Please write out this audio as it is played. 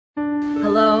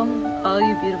All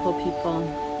you beautiful people,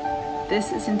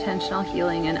 this is Intentional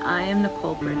Healing and I am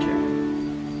Nicole Bridger.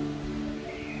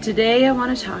 Today I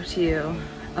want to talk to you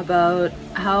about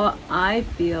how I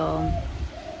feel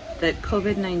that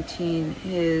COVID-19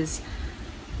 is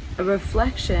a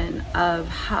reflection of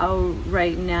how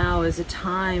right now is a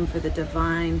time for the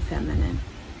divine feminine.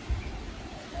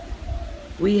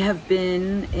 We have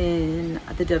been in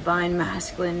the divine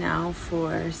masculine now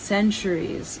for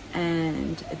centuries,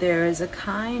 and there is a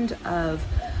kind of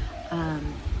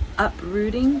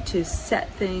uprooting to set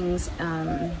things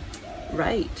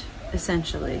right,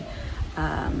 essentially,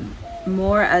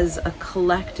 more as a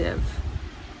collective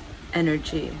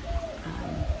energy.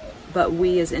 But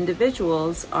we as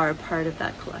individuals are a part of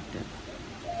that collective.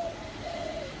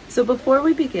 So before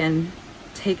we begin,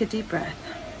 take a deep breath.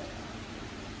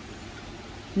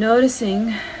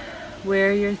 Noticing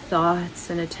where your thoughts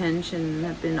and attention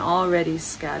have been already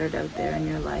scattered out there in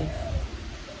your life.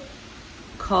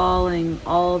 Calling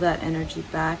all that energy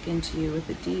back into you with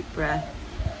a deep breath.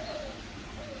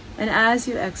 And as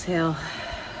you exhale,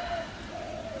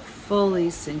 fully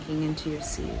sinking into your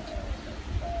seat,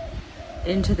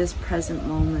 into this present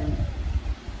moment,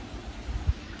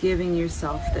 giving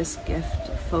yourself this gift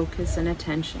of focus and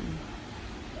attention.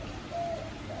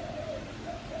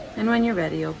 And when you're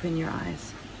ready, open your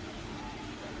eyes.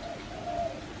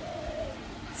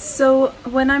 So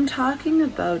when I'm talking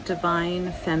about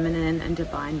divine feminine and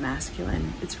divine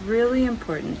masculine, it's really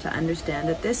important to understand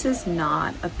that this is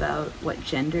not about what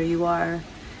gender you are.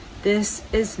 This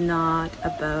is not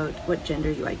about what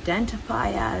gender you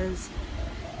identify as.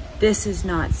 This is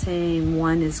not saying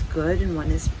one is good and one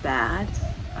is bad.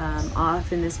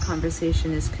 Often this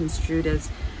conversation is construed as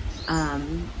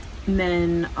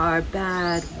men are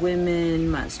bad, women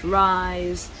must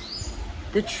rise.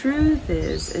 The truth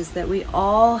is that we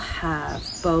all have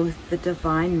both the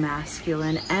divine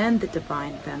masculine and the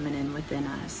divine feminine within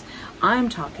us. I'm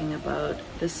talking about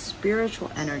the spiritual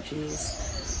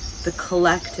energies, the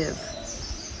collective.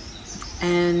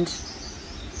 And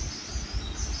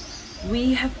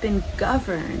we have been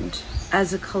governed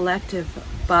as a collective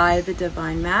by the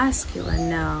divine masculine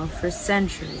now for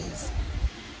centuries.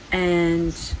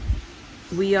 And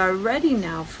we are ready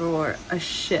now for a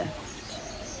shift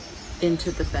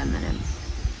into the feminine.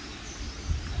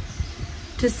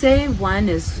 To say one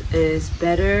is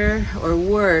better or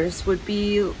worse would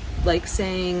be like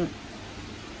saying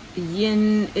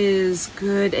yin is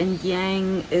good and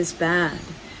yang is bad.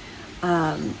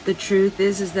 The truth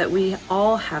is that we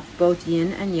all have both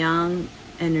yin and yang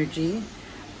energy.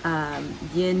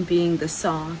 Yin being the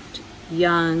soft,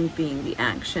 yang being the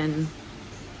action.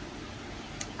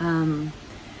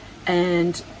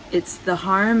 And it's the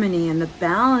harmony and the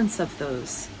balance of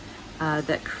those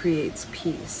that creates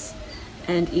peace,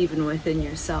 and even within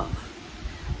yourself.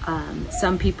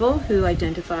 Some people who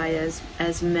identify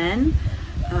as men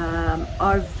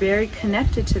are very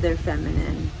connected to their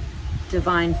feminine,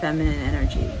 divine feminine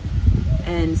energy.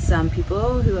 And some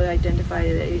people who identify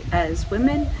as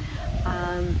women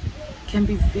can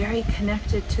be very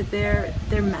connected to their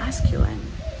masculine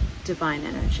divine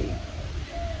energy.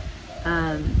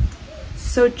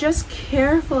 So just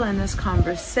careful in this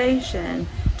conversation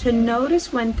to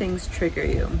notice when things trigger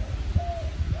you,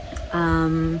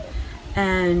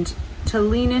 and to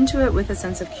lean into it with a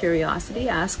sense of curiosity,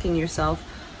 asking yourself,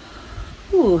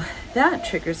 ooh, that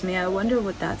triggers me. I wonder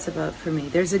what that's about for me.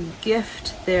 There's a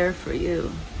gift there for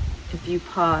you if you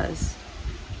pause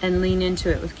and lean into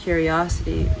it with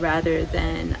curiosity rather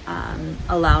than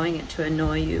allowing it to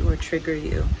annoy you or trigger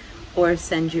you or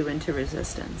send you into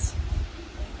resistance.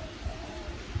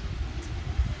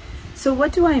 So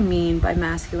what do I mean by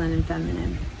masculine and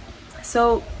feminine?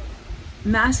 So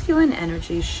masculine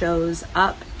energy shows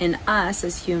up in us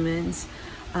as humans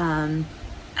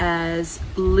as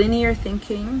linear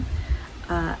thinking,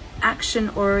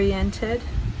 action-oriented.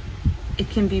 It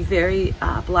can be very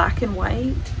black and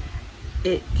white.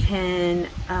 It can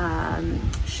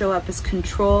show up as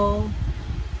control,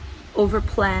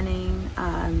 over-planning,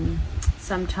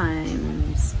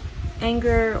 sometimes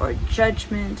anger or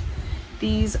judgment.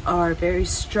 These are very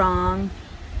strong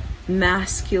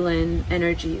masculine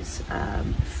energies.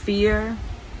 Fear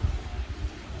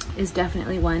is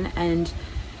definitely one. And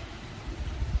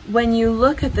when you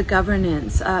look at the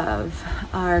governance of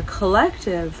our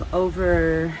collective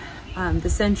over the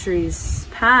centuries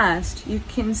past, you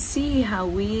can see how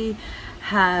we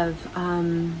have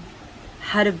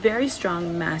had a very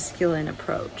strong masculine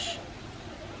approach.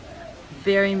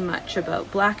 Very much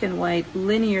about black and white,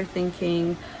 linear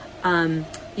thinking.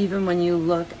 Even when you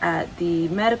look at the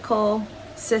medical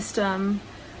system,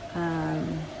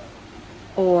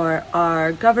 or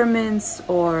our governments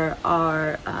or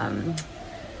our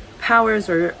powers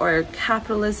or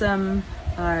capitalism,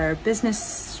 our business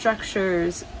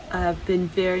structures have been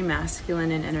very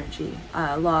masculine in energy.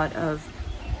 A lot of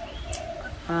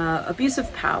abuse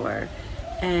of power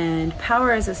and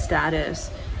power as a status,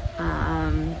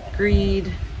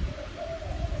 greed,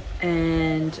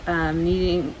 and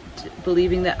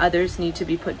believing that others need to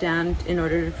be put down in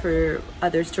order for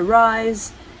others to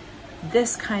rise.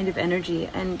 This kind of energy.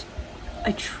 And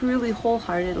I truly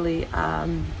wholeheartedly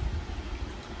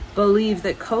believe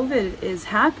that COVID is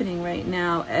happening right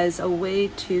now as a way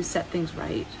to set things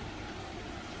right.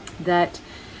 That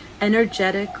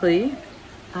energetically,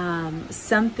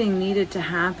 something needed to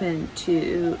happen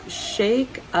to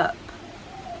shake up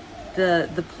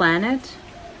the planet,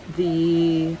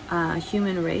 the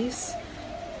human race,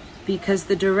 because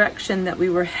the direction that we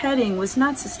were heading was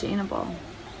not sustainable.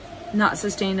 Not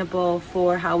sustainable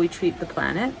for how we treat the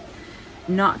planet,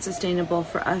 not sustainable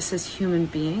for us as human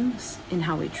beings in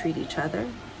how we treat each other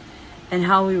and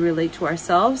how we relate to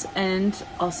ourselves, and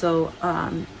also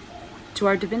to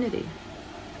our divinity.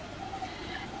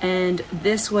 And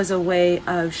this was a way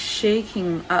of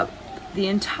shaking up the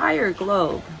entire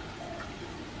globe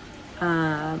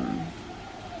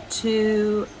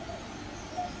to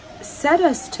set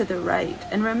us to the right.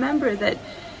 And remember that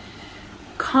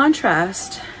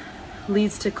contrast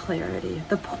leads to clarity.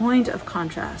 The point of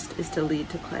contrast is to lead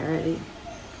to clarity.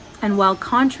 And while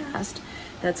contrast,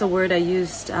 that's a word I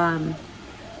used to,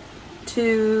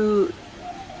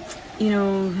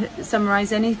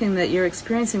 summarize anything that you're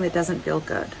experiencing that doesn't feel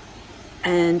good.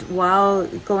 And while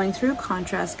going through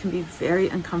contrast can be very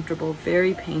uncomfortable,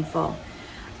 very painful,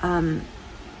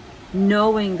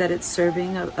 knowing that it's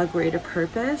serving a greater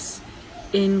purpose,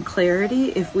 in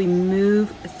clarity, if we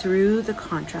move through the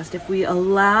contrast, if we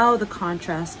allow the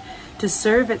contrast to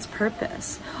serve its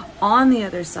purpose, on the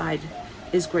other side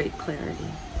is great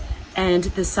clarity. And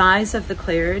the size of the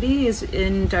clarity is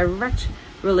in direct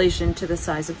relation to the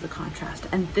size of the contrast.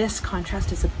 And this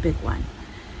contrast is a big one.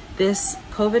 This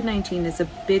COVID-19 is a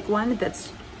big one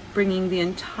that's bringing the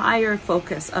entire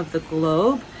focus of the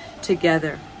globe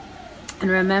together. And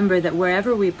remember that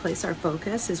wherever we place our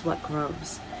focus is what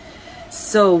grows.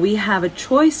 So we have a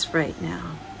choice right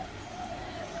now.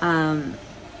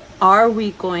 Are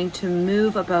we going to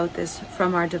move about this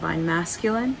from our divine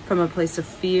masculine, from a place of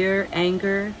fear,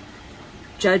 anger,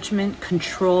 judgment,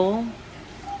 control?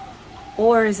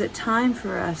 Or is it time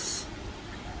for us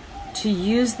to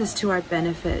use this to our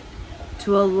benefit,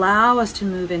 to allow us to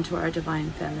move into our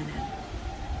divine feminine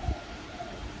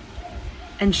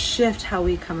and shift how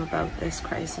we come about this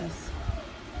crisis?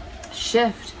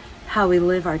 Shift how we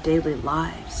live our daily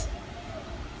lives.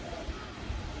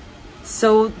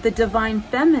 So the divine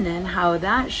feminine, how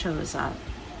that shows up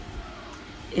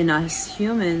in us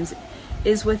humans,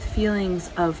 is with feelings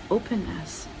of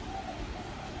openness,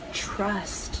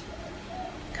 trust,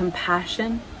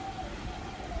 compassion,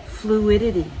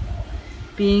 fluidity,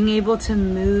 being able to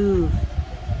move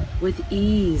with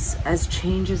ease as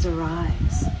changes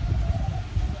arise,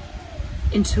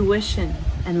 intuition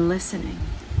and listening,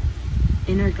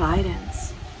 inner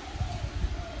guidance,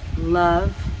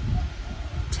 love,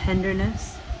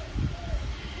 tenderness,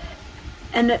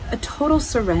 and a total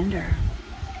surrender.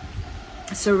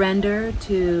 Surrender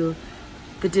to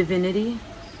the divinity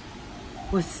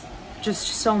with just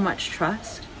so much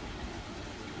trust.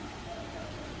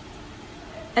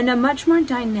 And a much more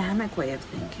dynamic way of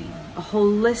thinking, a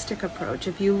holistic approach.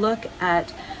 If you look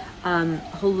at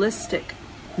holistic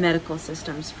medical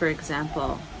systems, for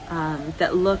example,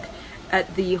 that look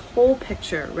at the whole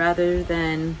picture rather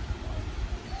than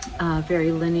a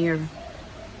very linear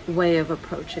way of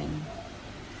approaching.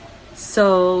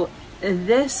 So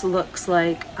this looks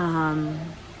like,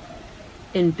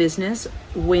 in business,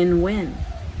 win-win.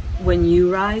 When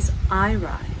you rise, I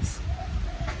rise.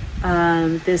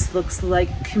 This looks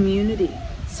like community,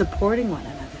 supporting one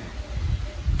another.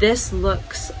 This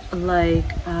looks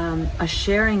like a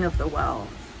sharing of the wealth,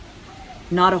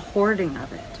 not a hoarding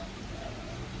of it.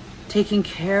 Taking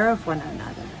care of one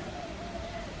another.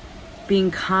 Being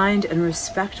kind and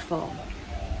respectful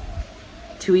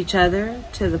to each other,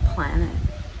 to the planet.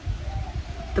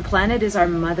 The planet is our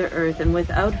Mother Earth, and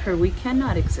without her we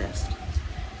cannot exist.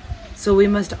 So we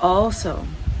must also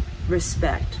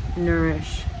respect,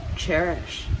 nourish,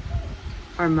 cherish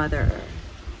our Mother Earth.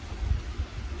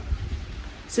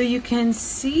 So you can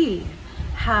see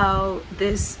how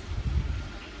this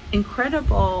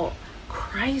incredible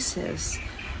crisis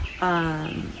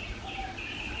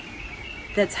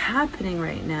that's happening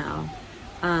right now,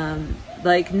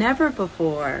 like never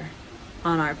before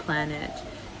on our planet,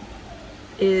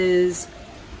 is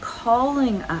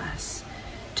calling us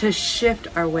to shift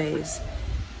our ways.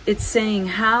 It's saying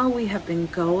how we have been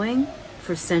going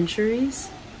for centuries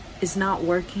is not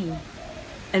working,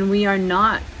 and we are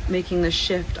not making the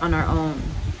shift on our own.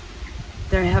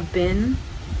 There have been,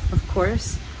 of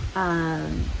course,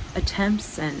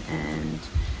 attempts and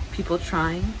people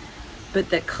trying, but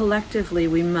that collectively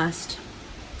we must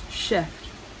shift.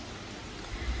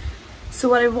 So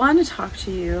what I want to talk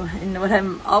to you, and what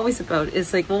I'm always about,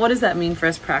 is like, well, what does that mean for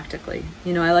us practically?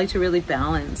 You know, I like to really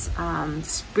balance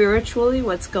spiritually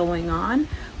what's going on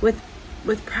with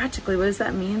practically what does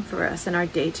that mean for us in our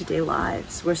day-to-day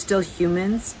lives. We're still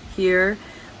humans here,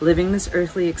 living this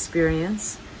earthly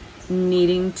experience,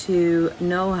 needing to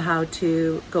know how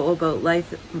to go about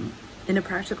life in a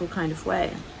practical kind of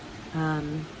way.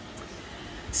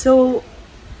 So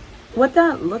what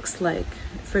that looks like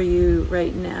for you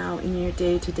right now in your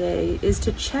day-to-day is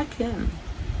to check in.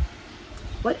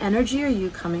 What energy are you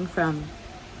coming from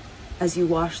as you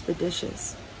wash the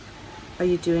dishes? Are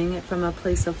you doing it from a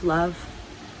place of love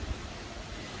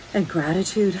and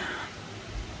gratitude,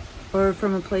 or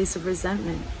from a place of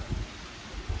resentment,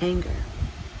 anger?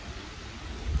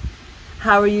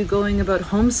 How are you going about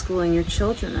homeschooling your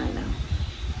children right now?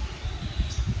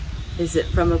 Is it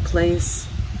from a place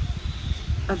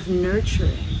of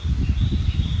nurturing,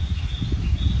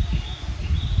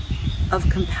 of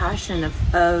compassion,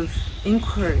 of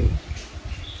inquiry,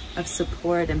 of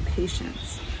support and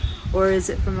patience? Or is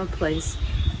it from a place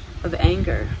of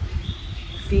anger,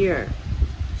 fear,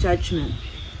 judgment,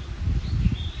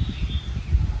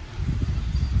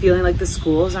 feeling like the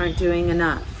schools aren't doing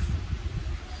enough?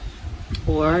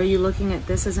 Or are you looking at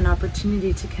this as an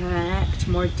opportunity to connect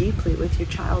more deeply with your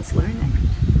child's learning?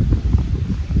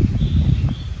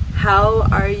 How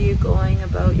are you going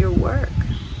about your work?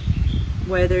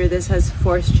 Whether this has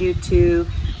forced you to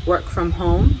work from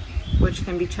home, which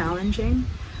can be challenging.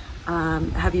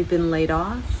 Have you been laid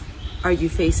off? Are you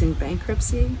facing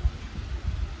bankruptcy?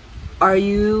 Are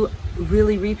you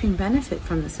really reaping benefit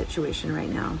from the situation right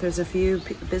now? There's a few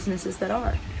businesses that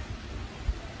are.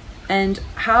 And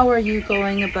how are you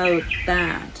going about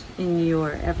that in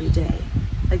your everyday?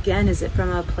 Again, is it from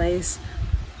a place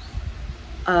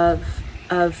of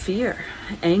fear,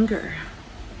 anger,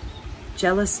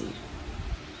 jealousy?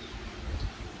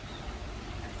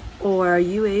 Or are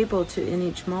you able to, in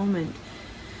each moment,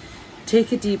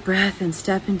 take a deep breath and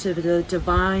step into the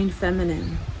divine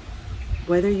feminine?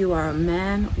 Whether you are a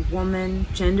man, woman,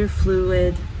 gender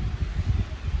fluid,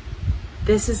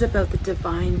 this is about the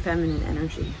divine feminine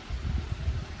energy.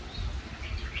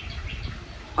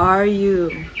 Are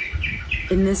you,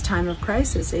 in this time of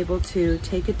crisis, able to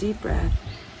take a deep breath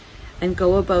and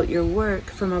go about your work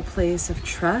from a place of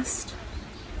trust,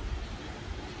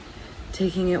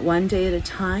 taking it one day at a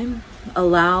time,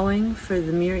 allowing for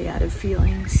the myriad of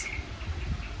feelings,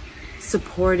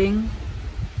 supporting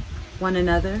one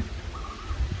another?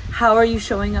 How are you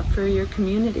showing up for your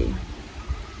community,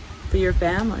 for your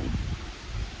family?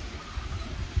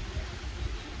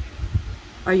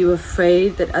 Are you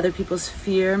afraid that other people's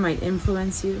fear might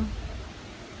influence you?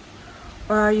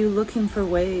 Or are you looking for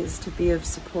ways to be of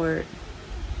support,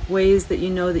 ways that you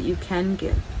know that you can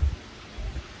give?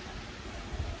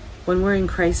 When we're in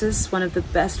crisis, one of the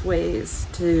best ways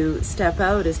to step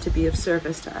out is to be of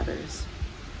service to others.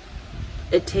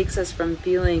 It takes us from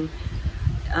feeling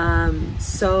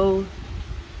so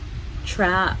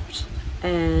trapped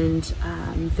and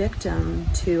victim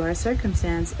to our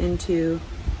circumstance into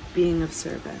being of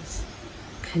service,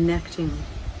 connecting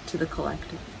to the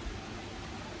collective.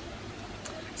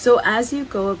 So as you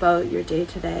go about your day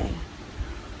to day,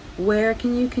 where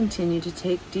can you continue to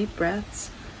take deep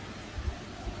breaths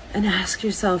and ask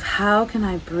yourself, how can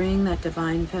I bring that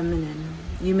divine feminine?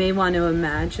 You may want to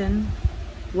imagine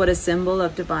what a symbol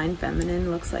of divine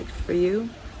feminine looks like for you.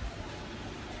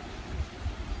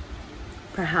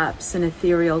 Perhaps an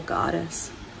ethereal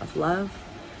goddess of love.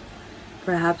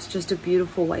 Perhaps just a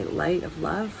beautiful white light of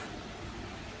love.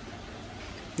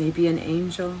 Maybe an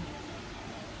angel.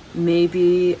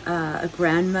 Maybe a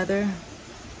grandmother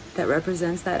that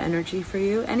represents that energy for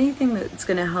you. Anything that's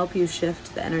going to help you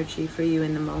shift the energy for you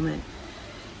in the moment.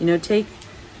 You know,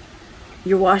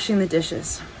 you're washing the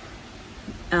dishes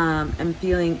and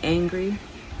feeling angry,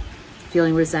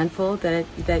 feeling resentful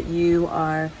that you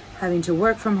are having to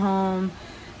work from home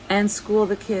and school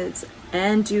the kids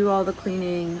and do all the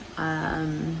cleaning,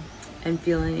 and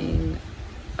feeling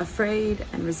afraid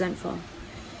and resentful.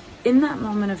 In that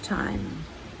moment of time,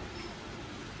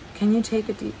 can you take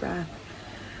a deep breath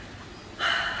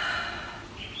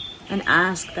and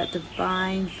ask that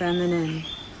divine feminine,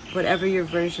 whatever your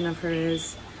version of her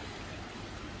is,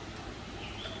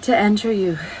 to enter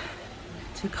you,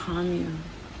 to calm you,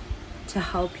 to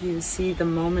help you see the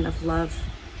moment of love,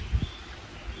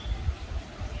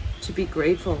 to be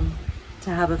grateful to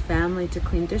have a family to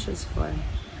clean dishes for,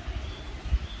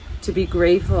 to be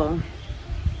grateful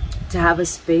to have a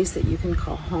space that you can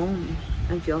call home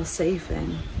and feel safe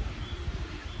in.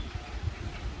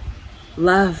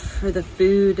 Love for the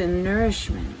food and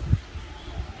nourishment.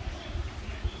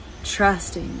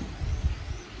 Trusting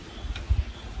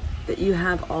that you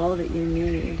have all that you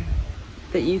need,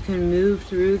 that you can move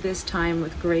through this time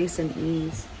with grace and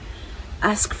ease.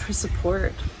 Ask for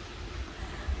support.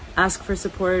 Ask for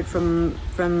support from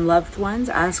loved ones.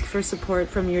 Ask for support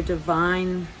from your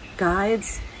divine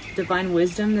guides, divine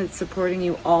wisdom that's supporting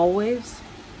you always.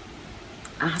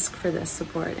 Ask for this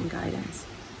support and guidance.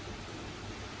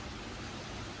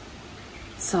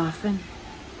 Soften.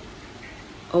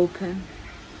 Open.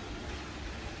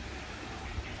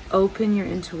 Open your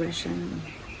intuition.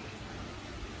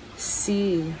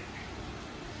 See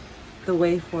the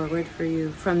way forward for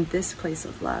you from this place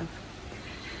of love.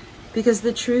 Because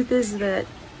the truth is that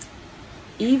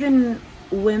even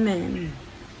women,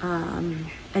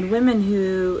 and women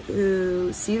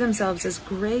who see themselves as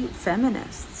great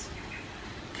feminists,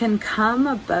 can come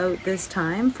about this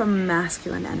time from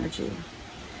masculine energy.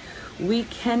 We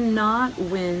cannot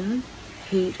win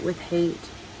hate with hate,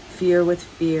 fear with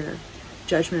fear,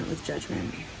 judgment with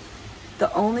judgment.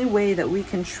 The only way that we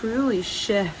can truly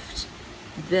shift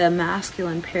the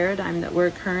masculine paradigm that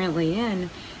we're currently in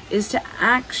is to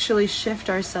actually shift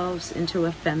ourselves into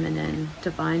a feminine,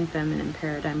 divine feminine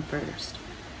paradigm first.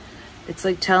 It's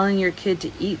like telling your kid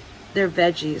to eat their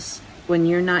veggies when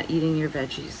you're not eating your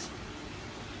veggies.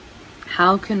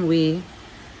 How can we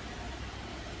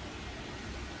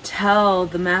tell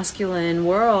the masculine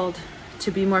world to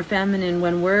be more feminine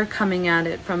when we're coming at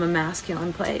it from a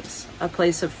masculine place, a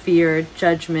place of fear,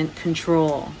 judgment,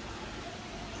 control?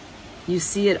 You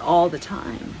see it all the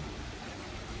time.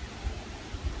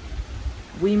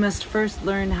 We must first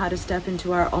learn how to step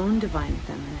into our own divine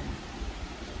feminine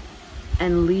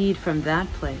and lead from that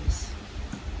place.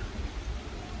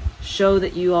 Show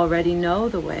that you already know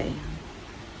the way.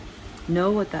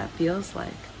 Know what that feels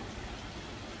like.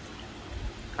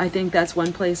 I think that's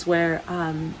one place where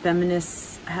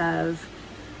feminists have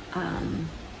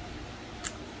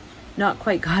not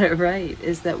quite got it right,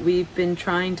 is that we've been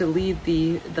trying to lead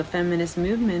the feminist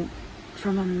movement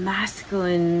from a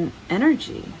masculine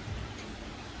energy.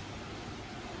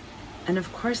 And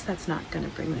of course that's not going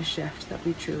to bring the shift that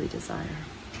we truly desire.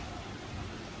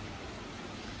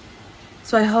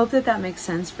 So I hope that makes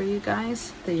sense for you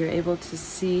guys, that you're able to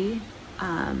see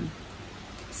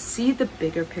the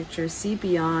bigger picture, see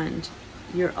beyond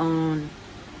your own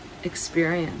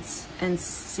experience, and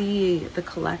see the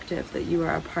collective that you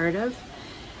are a part of,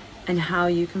 and how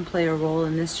you can play a role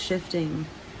in this shifting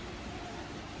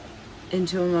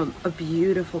into a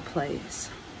beautiful place.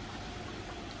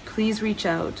 Please reach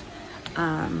out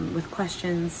with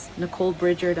questions.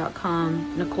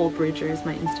 NicoleBridger.com. Nicole Bridger is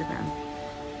my Instagram.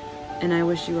 And I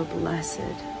wish you a blessed,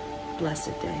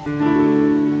 blessed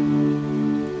day.